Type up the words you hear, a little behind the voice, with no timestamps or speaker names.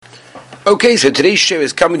Okay, so today's show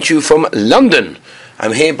is coming to you from London.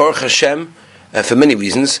 I'm here, Baruch Hashem, for many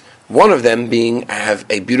reasons. One of them being I have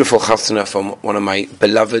a beautiful chasana from one of my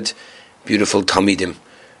beloved, beautiful Talmidim,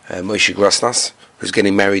 Moshe Grosnas, who's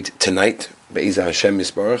getting married tonight. Be'ezah Hashem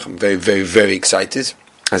Yisbarach. I'm very, very, very excited.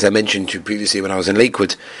 As I mentioned to you previously when I was in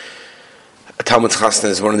Lakewood, a Talmud Chasna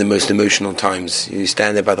is one of the most emotional times. You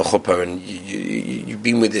stand there by the chuppah and you've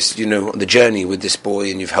been with this, on the journey with this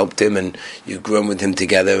boy, and you've helped him and you've grown with him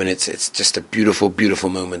together, and it's just a beautiful, beautiful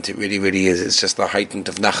moment. It really, really is. It's just the heightened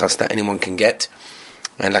of nachas that anyone can get.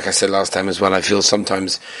 And like I said last time as well, I feel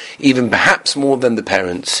sometimes even perhaps more than the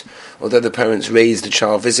parents, although the parents raised the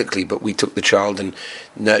child physically, but we took the child and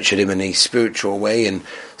nurtured him in a spiritual way, and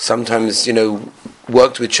sometimes,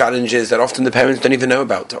 worked with challenges that often the parents don't even know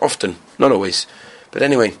about. Often, not always. But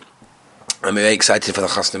anyway, I'm very excited for the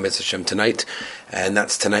Chasna Mitzvah Hashem tonight, and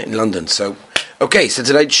that's tonight in London. So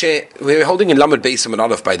tonight's share, we're holding in Lamed Beis Amud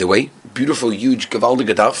Aleph, by the way. Beautiful, huge,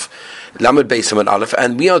 gewaldige daf, Lamed Beis Amud Aleph,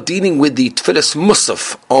 and we are dealing with the Tfilas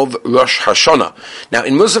Musaf of Rosh Hashanah. Now,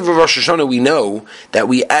 in Musaf of Rosh Hashanah, we know that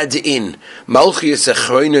we add in Malchus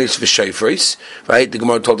Echronos V'Shofros, right? The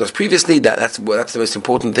Gemara told us previously that that's the most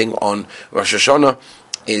important thing on Rosh Hashanah,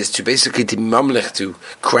 is to basically to mamlech, to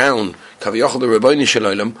crown Kaviyachol the Rabbeinu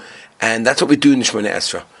Shalom, and that's what we do in Shemona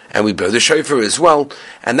Esra. And we blow the shofar as well,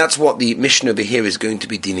 and that's what the mission over here is going to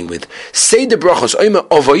be dealing with. Say the brachos oimer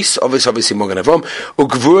ovois obviously Mogan Avom,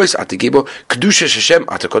 ugvuros ategibo kedusha Hashem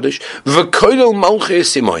atakodesh v'koilel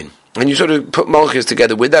malchus simoin. And you sort of put malchus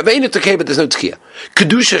together with that. Ve'in tekei, but there's no tekiah.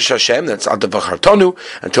 Kedusha Hashem, that's adavachartonu,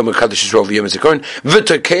 and Tomer Kaddish is rov yom zikaron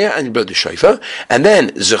v'tekeya, and you blow the shofar, and then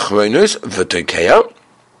zechronos v'tekeya.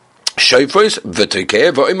 Shofros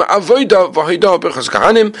v'tekeya v'oima avoida v'hoida b'chas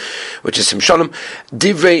kahanim, which is Simshalim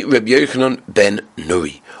divrei Rabbi Yochanan ben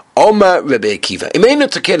Nuri. Oma Rabbi Akiva. Imeinu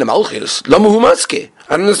tekeya l'malchus lama hu maske.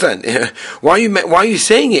 I don't understand. Why are you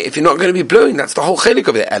saying it if you're not going to be blowing? That's the whole chelik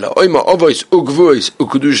of it. Ela oima avos ugvuos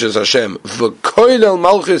ukedushas Hashem v'koilel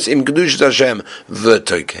malchus im kedushas Hashem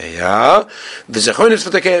v'tekeya v'zechonis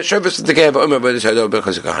v'tekeya shofros v'tekeya v'oima avoida v'hoida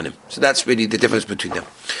b'chas kahanim. So that's really the difference between them.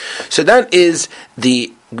 So that is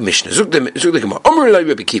the Mishnah. Zug the Gemara. Amar Elai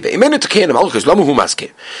Rabbi Akiva. Imenu tekeya l'malchus lama hu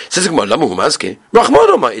maske. Says the Gemara, lama hu maske.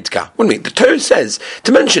 Rachmano ma itka. What do you mean? The Torah says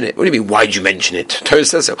to mention it. What do you mean? Why did you mention it? The Torah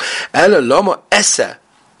says so. Ela lama esa.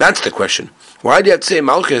 That's the question. Why do you have to say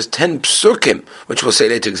malchus 10 psukim, which we'll say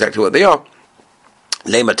later exactly what they are?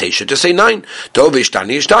 Lema teisha to say 9. Tov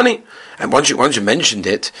ishtani ishtani. And once you mentioned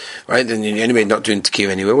it, right, then you're anyway not doing tekiah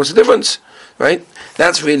anyway. What's the difference? Right?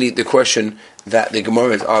 That's really the question that the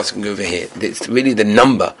Gemara is asking over here. It's really the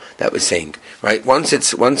number that we're saying, right? Once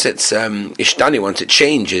it's ishtani, once it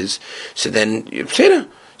changes, so then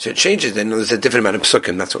so it changes. Then there's a different amount of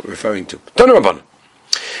psukim. That's what we're referring to. Tanu Rabban.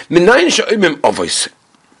 Minayin sha'imim avos.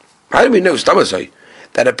 How do we know stamazai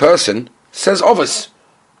that a person says avos?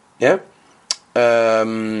 Yeah.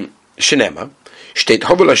 Shenema steht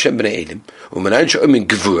Havel Hashem b'nei Elim u'minayin sha'imim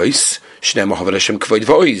gvuos. Shnema Havel Hashem kvoid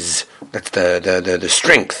v'oiz. That's the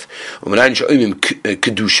strength. U'menayin she'oimim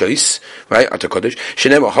kedushos, right? Ata kodesh.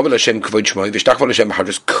 Shnema Havel Hashem kvoid shmoi v'shtachval Hashem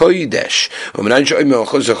b'chadros kodesh. U'menayin she'oimim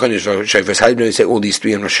achos zechonis v'shayfos. How do you say all these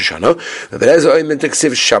three in Rosh Hashanah? V'belez oimim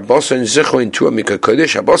teksiv shaboson zechoin tua mika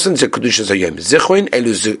kodesh. Shaboson ze kedushas hayom. Zechoin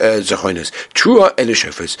elu zechoinos. Tua elu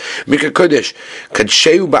shayfos. Mika kodesh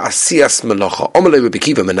kadsheu ba'asiyas melacha. Omelei Rabbi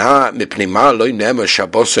Akiva mena mipnei ma loy nema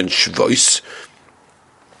shaboson shvois.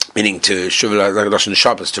 Meaning to Shavul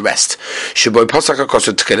Shabbos, to rest. Shaboy Pasach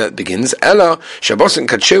HaKosher Tekela begins. Ella Shabbosin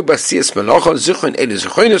Kadshew Basiyas Melacha Zichon Ele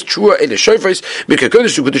Zichonis Trua Ele Shofros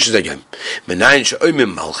Mikakodesh Ukudushes Ayom. Menayin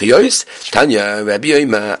She'oimim Malchiyos Tanya Rabbi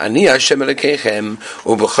Yoima Ani Hashem Elekechem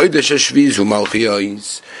Ubechodesh Hashviz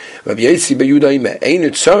Umalchiyos. Rabbi Yossi Beyuda Ima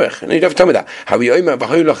Ein Tzorech. And you don't have to tell me that. Rabbi Yoima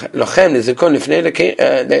Bachoy Lochem Lezikon Lefnei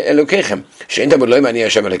Elokechem. She'entam Loima Ani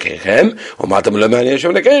Hashem Elekechem Umatam Loima Ani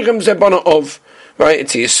Hashem Elekechem Zebana of. Right,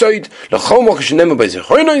 it's a yisoid. L'chol malchus shenema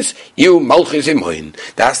b'zechonos, you malchus imoin.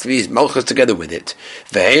 That has to be malchus together with it.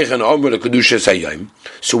 Ve'echen amar l'kedushas hayom.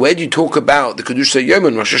 So where do you talk about the kedushas hayom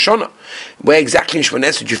in Rosh Hashanah? Where exactly in Shemona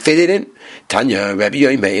Esra did you fit it in? Tanya, Rabbi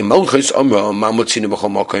Yoimeh, in malchus amar mamutzinu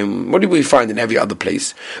b'chol makom. What do we find in every other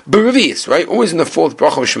place? B'revius, right? Always in the fourth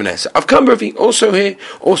bracha of Shemona Esra. I've come b'revi. Also here,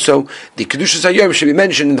 the kedushas hayom should be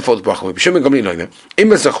mentioned in the fourth bracha. B'shem gamli loimeh.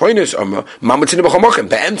 Ima zechonos amar mamutzinu b'chol makom.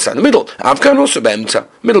 Be'emtza, in the middle. I've come also be'emtza,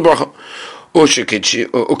 middle bracha.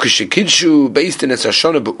 Ukeshikidshu based in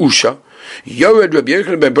Eshashana be'usha. Yored Rabbi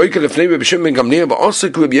Yochanan ben Broikel lefnei Rabbi Shimon ben Gamliel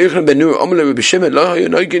ba'asik Rabbi Yochanan ben Nur Amalei Rabbi Shimon lo hayu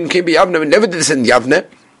noigin came be Yavne. We never did this in Yavne.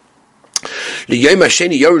 L'yom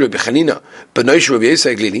hasheni Yored Rabbi Chanina b'noish Rabbi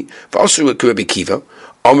Yisrael Glili v'asu Rabbi Akiva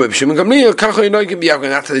Rabbi Shimon Gamliel, Kacha Yinoigim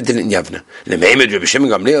B'Yavne, after they did it in Yavne. Lemeimed Rabbi Shimon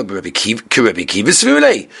Gamliel, Rabbi Kiva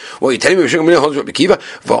Svirulei. What you telling me, Rabbi Shimon Gamliel holds Rabbi Kiva?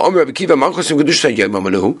 V'Omer Rabbi Kiva, Malchus and Kedusha Yom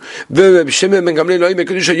Amaluhu. Rabbi Shimon Ben Gamliel, Loim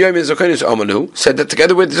Kedusha Yom Zachonis Amaluhu. Said that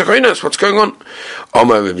together with Zachonis. What's going on?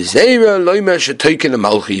 Omer Rabbi Zeira, Loim Shetoikin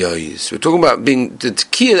Malchiyos. We're talking about being the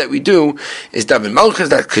tekiah that we do is David Malchus,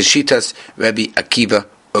 that Keshitas Rabbi Akiva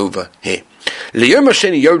over here. What does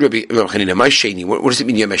it mean Yom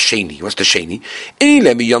Sheni? What's the Sheni?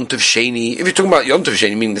 If you're talking about Yom Tov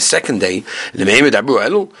Sheni, meaning the second day,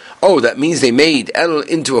 that means they made El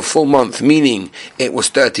into a full month, meaning it was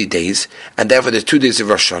 30 days, and therefore there's 2 days of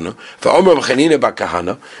Rosh Hashanah. For Omer B'Chanina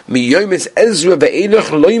B'Kahana, Miyom is Ezra Ve'elech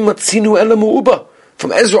Loi Matzinu Ela Mu'uba.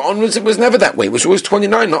 From Ezra onwards, it was never that way. It was always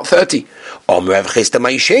 29, not 30. Of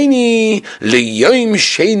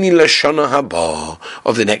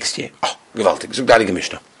the next year. Oh, gewaltig. So Dalige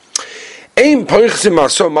Mishnah. He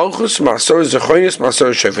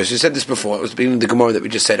said this before. It was the beginning of the Gemara that we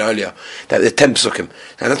just said earlier. That the 10 psukim.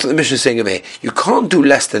 And that's what the Mishnah is saying over here. You can't do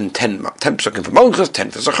less than 10 psukim for Malchus, 10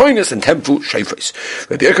 for Zechonis, and 10 for Shofes.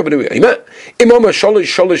 As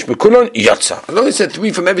long as you said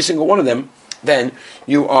 3 from every single one of them, then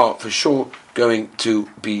you are for sure going to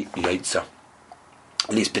be Yaitza.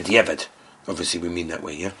 At least B'diavad. Obviously we mean that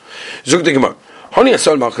way, yeah? Zug the Gemara. Why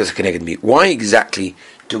exactly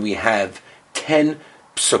do we have 10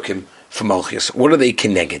 psukim for Malchus? What are they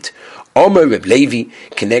keneged? Omer Reb Levi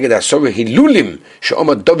keneged asora hilulim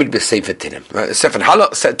she'omar David b'sefer Tehillim.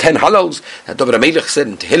 10 halals that David HaMelech said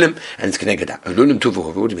in Tehillim, and it's keneged that. Hilulim tuvu.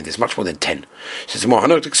 What do you mean? There's much more than 10. Says more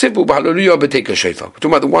hanok tsivu b'haluliyah b'teika shofar. We're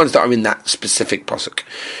talking about the ones that are in that specific pasuk,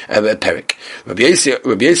 perik. Rabbi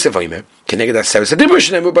Yosef Omer keneged asara sedibur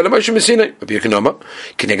shneimu b'Moshe Messinai. Rabbi Yehuda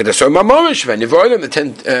keneged asara mamorish v'nivorim, the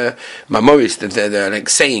 10 mamoris, the like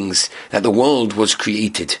sayings that the world was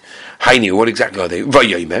created. Hainu, what exactly are they?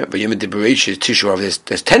 Vayomer the Bereshis Tishu.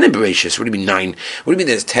 There's 10 in Bereshis. What do you mean 9? What do you mean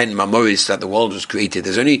there's 10 mamoris that the world was created?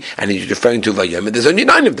 There's only, and he's referring to Vayomer, there's only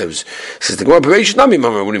 9 of those. Says the Gemara, Bereshis Nami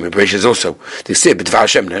Mamor. What do you mean Bereshis also? They say, but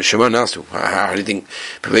Hashem Shemon Nasu. How do you think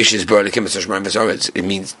Bereshis Berelikim Shemon Vesaretz? It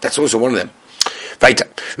means that's also one of them. Weiter.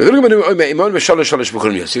 So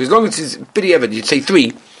as long as it's pretty evident, you'd say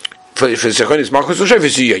 3 for Zechonis Malchus or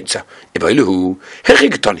Shofes Yotza. Ibailuhu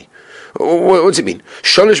Hechikatoni. What does it mean?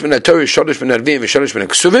 Sholish ben Torah, Sholish ben Arvim, Sholish ben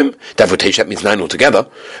Ksuvim. That means 9 altogether.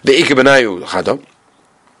 Ve'ike benayu chada.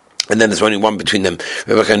 And then there's only one between them.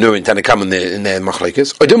 Rebecca Nur and Tanakam in their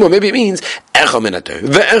machlekes. Or maybe it means Echam ben Torah,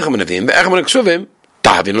 Ve'echam ben Arvim, Ve'echam ben Ksuvim.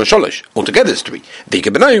 Tahavin lo Sholish. Altogether it's 3.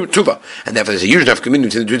 Ve'ike benayu tuva. And therefore there's a huge enough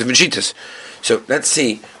community in the 2 different shitas. So let's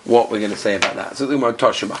see what we're going to say about that. So the Gemara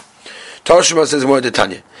Toshima. Toshima says more than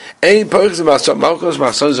Tanya. Ein Perchim Masar Malchus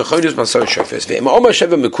Masar Zechonis Masar Shofes. Ve'im Omar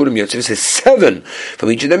Sheva Mekurim Yotzev says 7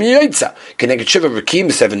 from each of them Yotza. Connected Sheva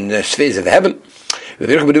Rekim, 7 spheres of the heaven.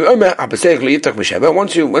 Once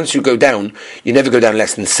you go down, you never go down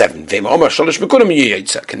less than 7. Ve'im Omar Shalosh Mekurim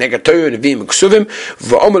Yotza. Connected Torah Nevim Ksuvim.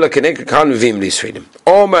 Ve'omar Connected Kan Nevim Lisfedim.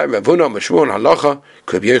 Omar Ravuna Mashmuel Halacha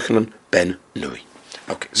Kreb Yochanan ben Nui.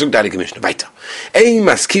 Okay, Zug Dalige Mishnah. Weiter. Ein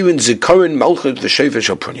Maskirin Zikorin Malchus V'Shofes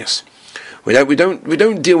Shalpronius. We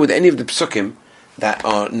don't deal with any of the psukim that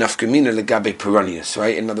are nafkamina legabe peronius,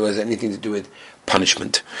 right? In other words, anything to do with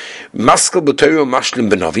punishment. Maskal b'Torah mashlim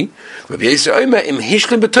b'Navi. Rabbi Yisrael Omer im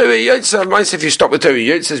hishlim b'Torah yotza. Nice if you stop with Torah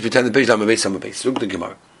yotza, return the page lam b'beis am b'beis. Look at the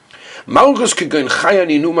Gemara. Malchus kegoin chaya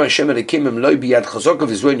ninuma Hashem elikim em loy biyad chazok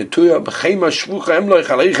v'zroi netuya b'cheima shvucha em loy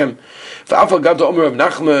chaleichem v'afa gada Omer Rav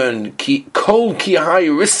Nachman ki kol ki hay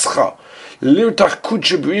rischa lirtach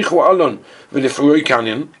kudche b'richu alon v'lefroi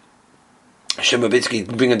kanyan. Hashem basically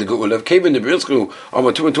bringing the good of cave in the Brilsku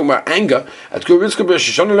or talking about anger at Kurilsku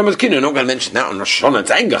Shoshana Lemazkin. I'm not going to mention that on Rosh Hashanah.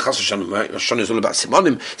 It's anger. Rosh Hashanah is all about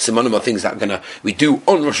Simonim. Simonim are things that we do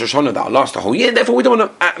on Rosh Hashanah that will last the whole year. Therefore, we don't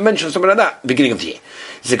want to mention something like that beginning of the year.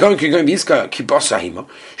 Zegon could go in Bizka Kibasahima.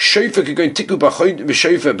 Shofar could go in Tiku Bachoid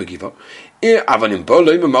V'Shofar Begiva. Avanim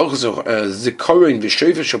Bolo Malchus Zikorin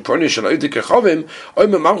V'Shofar Shaproni Shaloid Kechavim.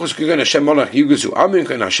 Oim Malchus could go in Hashem Malach Yugusu Amin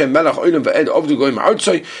and Hashem Melach Oilam Ve'ed of the Goim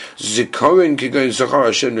outside Zikorin could go in Zachar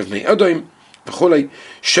Hashem with me Adoim. B'Cholei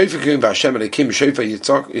Shofar could go in Hashem Alekim Shofar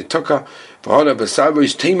Yitaka V'Hala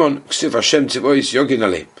B'Savois Timon Ksiv Hashem Tzivois Yogin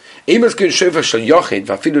Aleim. Even if it's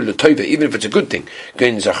a good thing, go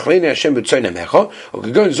in Zachrei Hashem b'tzoyna mecha, or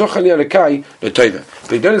go in Zochali Alekai l'toiva.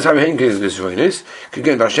 But you don't have a henkel this ruinous. Could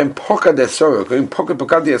go in Hashem poka desoro, go in poka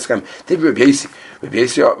pokadi eskam. Did Rabbi Yasi, Rabbi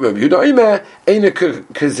Yehuda Omer, eine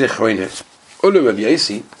kezechroines. Olu Rabbi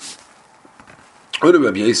Yasi,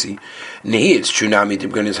 Rabbi Yossi, it's true now. Me,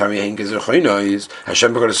 Tim Gunis Harry Henkes Rechoino is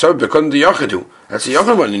Hashem got a sob because the Yachidu. That's the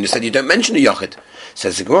Yachid one, and you said you don't mention the Yachid.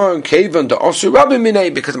 Says the Gemara, Kavan the Osu Rabbim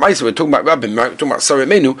Minei, because Maisa we're talking about Rabbim, we're talking about Sarah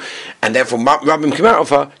and therefore Rabbim came out of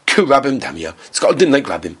her. Rabbim Damia. It's got didn't like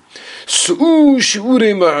Rabbim. So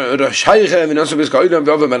Shurim Rashaichem and also Biskoidam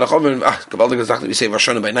Vava Melachov. Gavaldig Zach that we say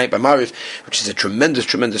Roshana by night by Marif, which is a tremendous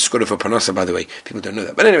scholar for Parnasa, by the way. People don't know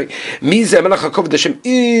that. But anyway, Mize Melachakov Hashem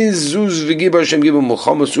is Zuz Vigiba Hashem Gibum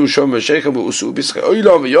Muhammad Su Shom Rashaichem Usu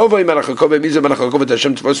Biskoidam Yova Melachakov Mize Melachakov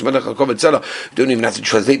Hashem Tvos Melachakov Tzela. Don't even have to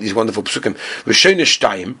translate these wonderful psukim. Roshana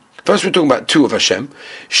Shtayim. First we're talking about two of Hashem.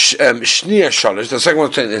 Shnia Shalosh. The second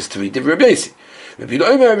one is three. Divrei Beisi. Rabbi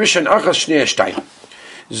Omer Rishon Achas Shnei Shtayim.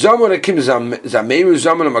 Zaman Akim Zameru,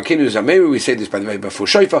 Zaman Amakinu Zameru. We say this by the way before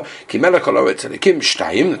Shofar. Kimela Koloretz Akim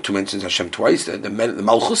Shtayim. The two mentions Hashem twice. The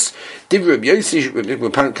Malchus. Div Rabbi Yossi. We're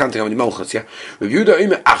counting how many Malchus. Yeah. Rabbi Yehuda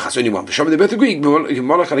Omer Achas only one. V'Shem the better Greek.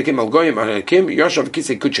 Malach Alekim Algoyim Alekim Yoshav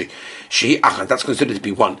Kisei Kuchi. Shehi Achas. That's considered to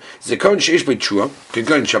be one. Zekon Sheish B'Tshua.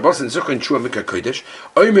 Kegon Shabbos and Zechon Tshua Mikra Kodesh.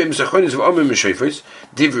 Omer Mzechonis v'Omer Meshayfos.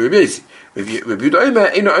 Div Rabbi Yossi. Rabbi Yehuda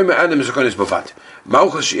Omer Eino Omer Adam Mzechonis Bovat.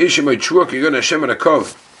 Malchus Sheish B'Tshua Kegon Hashem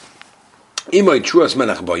Rakov. Imay Chuas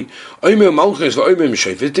Melach Boy, Omer Malchus v'Omer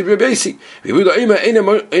Meshayfos. Div Rabbi Yossi. Rabbi Yehuda Omer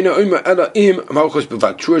Eino Omer Ela Im Malchus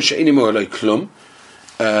B'Vat. Tshua She'ini Mo Eloi Klum.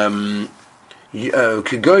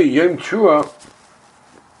 Kegoy Yom Tshua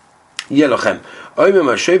Yelochem. Omer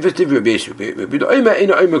Meshayfos. Div Rabbi Yossi. Rabbi Yehuda Omer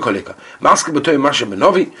Eino Omer Kolika. Maske B'Toy Masha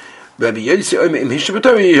Benovi. Rabbi Yossi Omer Im Hishlim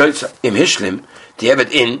B'Toy Yotza. Im Hishlim.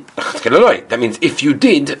 Diavad in Lachatkeloloi. That means if you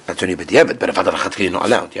did, that's only B'Diavad, but if I Lachatkel, you're not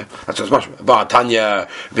allowed, yeah? That's what's much. But Tanya,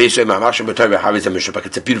 Vesem, Mashma B'Torah, how is a Mishpak?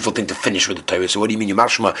 It's a beautiful thing to finish with the Torah. So what do you mean, you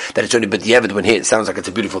Mashma, that it's only B'Diavad when here it sounds like it's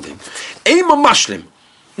a beautiful thing? Eima Mashlim.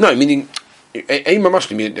 No, meaning, Eima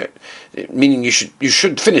Mashlim, meaning you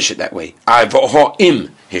should finish it that way.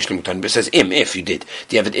 Im Hishlim B'Torah, but it says im, if you did.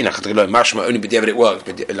 Diavad in Lachatkeloloi, Mashma, only B'Diavad it works,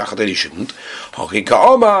 but Lachatkel you shouldn't.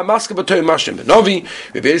 Hachika Maska B'Torah, Mashlim B'Novi,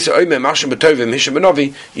 Rebbeisa Omer, Mashlim B'Torah, Mishlim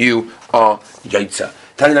B'Novi, you are Yaitza.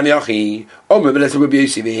 Tani Namiyachi, Omer, B'Lesa Rabbi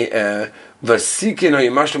Yossi, Vasikin are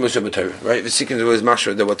Mashlim B'Torah, right? Vasikin was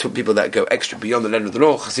Mashlim, there were two people that go extra beyond the letter of the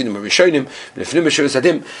law, Chasidim or Rishonim, Lefnim B'Shur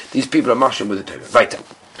Sadim, these people are Mashlim with the Torah. Right.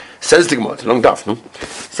 Says the Gemara, it's a long daf, no?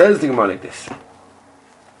 Says the Gemara like this.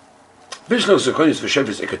 Vishnu Zechonis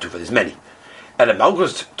V'Shevris Ekatufa, there's many. And a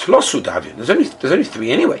Malchus Tlosu Davian, there's only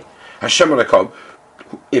three anyway. Hashem Alakov,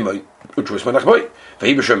 Imoy, Utruas Malach Boy,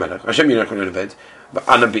 Vahi B'Shem Melech, Hashem Yinach Bed, but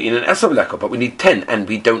Anna Be'in and Esav Lekov, but we need 10, and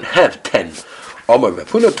we don't have 10. Omer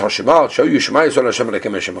Rapuna Toshimal, show you Shemai Yisrael Hashem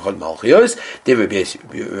Alekem Hashem Echad Malchios, Div Rabbi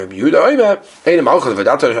Yehuda Omer, Ein Malchus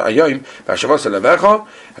V'Dato Hayom, V'Shavos Levecha,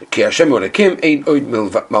 Ki Hashem Alekem Ein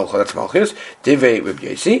Oid Malchus, that's Malchios, Div Rabbi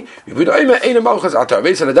Yossi, Yehuda Omer Ein Malchus Atar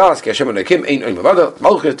Veis Ledas, Ki Hashem Alekem Ein Oid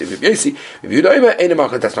Malchus, Div Rabbi Yossi, Yehuda Omer Ein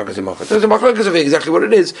Malchus, that's not because of Malchus. There's a Malchus of exactly what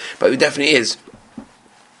it is, but it definitely is.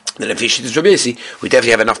 Then if Yishit is Rabbi Yossi, we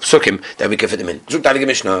definitely have enough psukim that we can fit them in. Zuk Dalig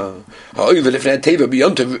Mishnah. Ha'oiv lifnei teva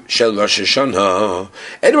b'yontav shel Rosh Hashanah.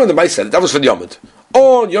 Anyone that might say that was for the Yomad.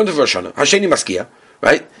 Or Yontav Rosh Hashanah. Hasheni Maskia.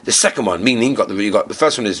 Right? The second one, meaning you got the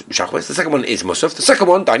first one is Shachwes, the second one is Musaf. The second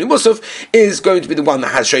one, Dainu Musaf, is going to be the one that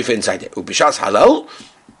has Shofar inside it. Ubishas Halal.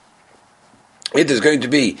 It is going to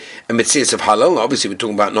be a mitzvah of halal. Obviously, we're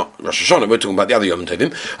talking about not Rosh Hashanah. We're talking about the other Yom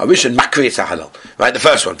Tovim. Avish and Makris halal. Right, the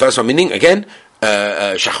first one meaning again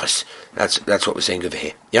Shachas. That's what we're saying over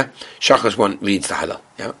here. Yeah, Shachas one reads the halal.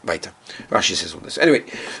 Yeah, weiter. Rashi says all this. Anyway,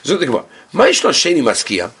 so think about Ma'ishlo Sheni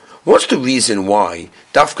Maskia. What's the reason why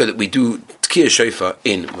Dafka that we do Tkir Shofar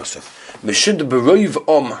in Musaf? Mishud Beroiv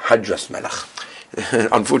Hadras Melach.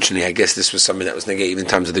 Unfortunately, I guess this was something that was negated in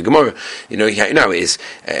terms of the Gemara. You know it is,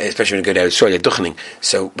 especially when you go down to Duchening.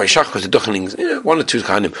 So by Shachos, the Duchenings, one or two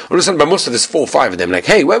Kahanim. All of a sudden, by Musaf, there's 4 or 5 of them. Like,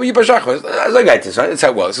 hey, where were you by Shachos? I got this, right? That's how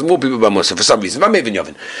it works. There's more people by Musaf for some reason. I'm even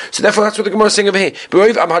Yovin. So therefore, that's what the Gemara is saying over here.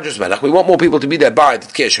 We want more people to be there by the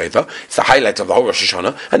Tkir Shofar. It's the highlight of the whole Rosh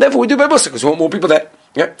Hashanah, and therefore we do by Musaf because we want more people there.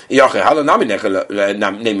 Yeah. If you're telling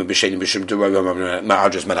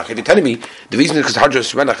me the reason is because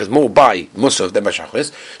Hadras Melach is more by Musaf than by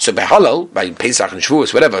Shachris, so by Halal, by Pesach and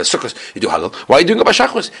Shavuos, whatever, Sukkot, you do Halal. Why are you doing it by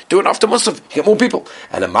Shachris? Do it after Musaf, you get more people.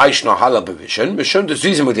 And a Maishna Halal B'Vishan, B'Vishan, there's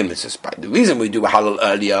reason within mitzvahs. By the reason we do a Halal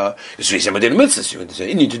earlier, is reason within mitzvahs.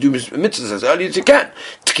 You need to do mitzvahs as early as you can.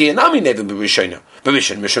 Tkir Nami never B'Vishan,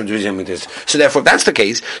 B'Vishan, the reason with this. So therefore, if that's the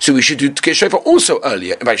case, so we should do Tkir Shofar also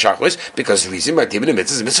earlier by Shachris, because the reason by David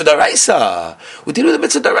it's a mitzvah daraisa. We're dealing with a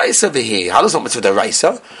mitzvah daraisa over here. How does not mitzvah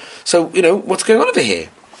daraisa? So, what's going on over here?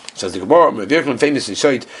 So the Gemara, Revirkman famously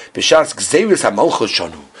said, B'shas Gzeris HaMalchus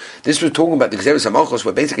Shanu. This was talking about the Gzeris HaMalchus,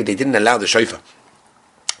 where basically they didn't allow the shofar.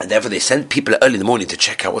 And therefore, they sent people early in the morning to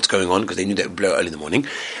check out what's going on, because they knew they would blow early in the morning.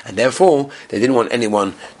 And therefore, they didn't want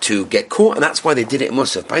anyone to get caught, and that's why they did it in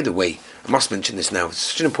Musaf. By the way, I must mention this now. It's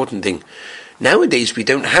such an important thing. Nowadays, we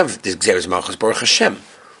don't have this Gzeres Malchus Baruch Hashem.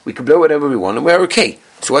 We can blow whatever we want, and we're okay.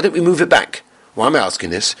 So why don't we move it back? Why am I asking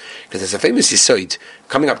this? Because there's a famous Yisoid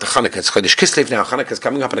coming up to Chanukah. It's Chodesh Kislev now. Chanukah is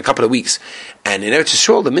coming up in a couple of weeks. And in Eretz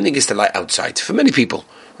Yisrael, the minhag is to light outside. For many people.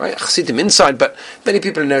 Right? Chassidim inside, but many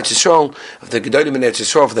people in Eretz Yisrael, of the Gedolim in Eretz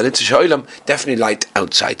Yisrael, of the Litzish Ha'olam, definitely light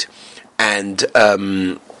outside. And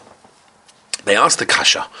they asked the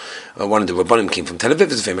Kasha, one of the Rabbanim came from Tel Aviv,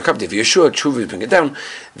 there's a famous couple of Yeshua, Tshuva, bring it down,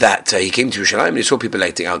 that he came to Yerushalayim and he saw people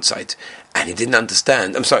lighting outside. And he didn't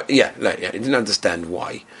understand, he didn't understand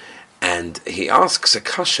why. And he asks a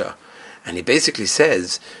Kasha, and he basically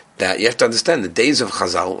says that you have to understand the days of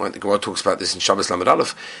Chazal, right? The Gemara talks about this in Shabbos Lamed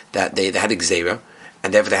Aleph, that they had a Gzeira,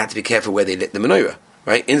 and therefore they had to be careful where they lit the menorah,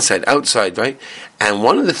 right? Inside, outside, right? And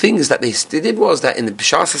one of the things that they did was that in the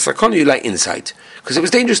B'shas HaSakona you light inside, because it was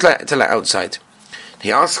dangerous to light outside.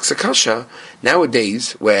 He asks a kasha,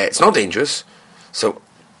 nowadays, where it's not dangerous, so,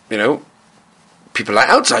 people light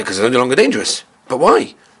outside because it's no longer dangerous. But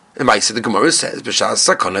why? And the Gemara says,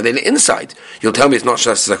 B'shas HaSakona, they lit inside. You'll tell me it's not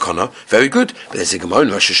B'shas HaSakona. Very good. But there's a Gemara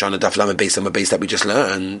in Rosh Hashanah, Daf Lamed based on the base that we just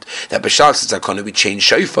learned, that B'shas HaSakona, we changed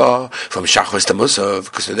shofar from Shachos to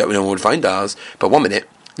Musaf, because that we no one would find ours. But 1 minute,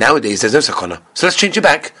 nowadays there's no Sakona. So let's change it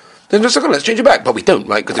back. There's no Sakona, let's change it back. But we don't,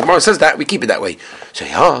 right? Because the Gemara says that, we keep it that way. So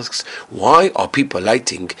he asks, why are people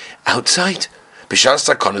lighting outside?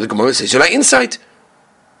 B'shas HaSakona, the Gemara says, you light inside.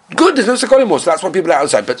 Good, there's no Sakon anymore, so that's why people are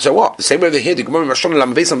outside. But so what? The same way over here, the Gemara Rosh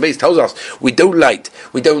Hashanah base on base tells us we don't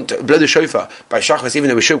blow the shofar by Shachas, even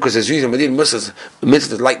though we should, because there's reason within mitzvahs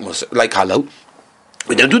like Hallel.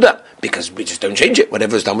 We don't do that because we just don't change it.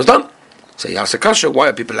 Whatever was done was done. So he asks a kasha, why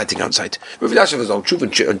are people lighting outside? Rav Elyashiv is all Tshuva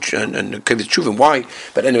and Kivitz Tshuva, why?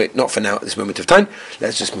 But anyway, not for now at this moment of time.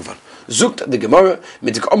 Let's just move on. Zukt the Gemara,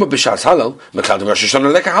 Midik Omer B'Shas Hallel, Mekladim Rosh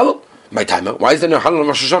Hashanah Leka Hallel. My timer. Why is there no halal on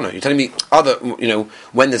Rosh Hashanah? You're telling me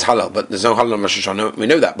when there's halal, but there's no halal on Rosh Hashanah. We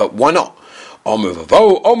know that, but why not? Omer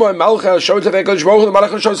Vavo, Omer Malcha, Shot of Ekal Shvoch, the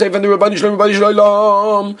Malach Shot Seif, and the Rabbani Shalom, Rabbani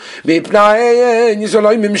Shalom, Mipnae,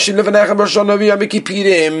 Yisraelim, Mishil Levanechem, Rosh Hashanah, V'yam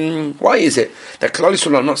Kippirim. Why is it that Klal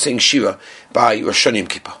Yisrael are not saying Shiva by Rosh Hashanah Yom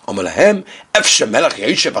Kippur? Omer Lahem, Efshe Melech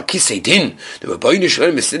Yoshev HaKisei Din. The Rabbani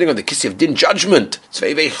Shalom is sitting on the Kisei of Din judgment.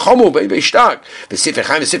 Tzvei Vei Chomo, Vei Vei Shtak. V'Sefer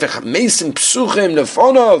Chaim, V'Sefer Mesim Psuchim,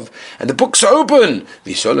 Lefonov, and the books are open.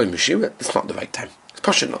 V'Yisraelim Yeshiva. It's not the right time. It's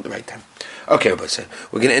possibly not the right time. Okay, but so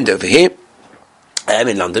we're going to end over here. I am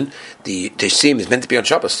in London. The Siyum is meant to be on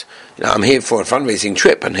Shabbos. I'm here for a fundraising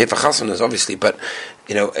trip. I'm here for Chasanas, obviously. But,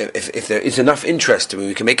 if there is enough interest,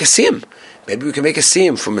 we can make a Siyum. Maybe we can make a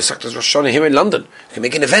Siyum from Masechtas Rosh Hashanah here in London. We can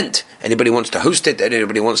make an event. Anybody wants to host it,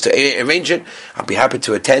 anybody wants to arrange it, I'll be happy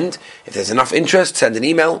to attend. If there's enough interest, send an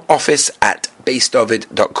email,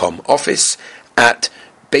 office@beisdovid.com.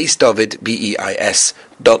 Office@beisdovid, BEIS.com.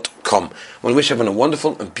 I want to wish everyone a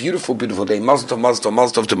wonderful and beautiful, beautiful day. Mazel tov, mazel tov,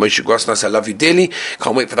 mazel tov to Moshe Grosnas. I love you dearly.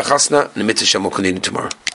 Can't wait for the chasna, and the mitzvah will continue tomorrow.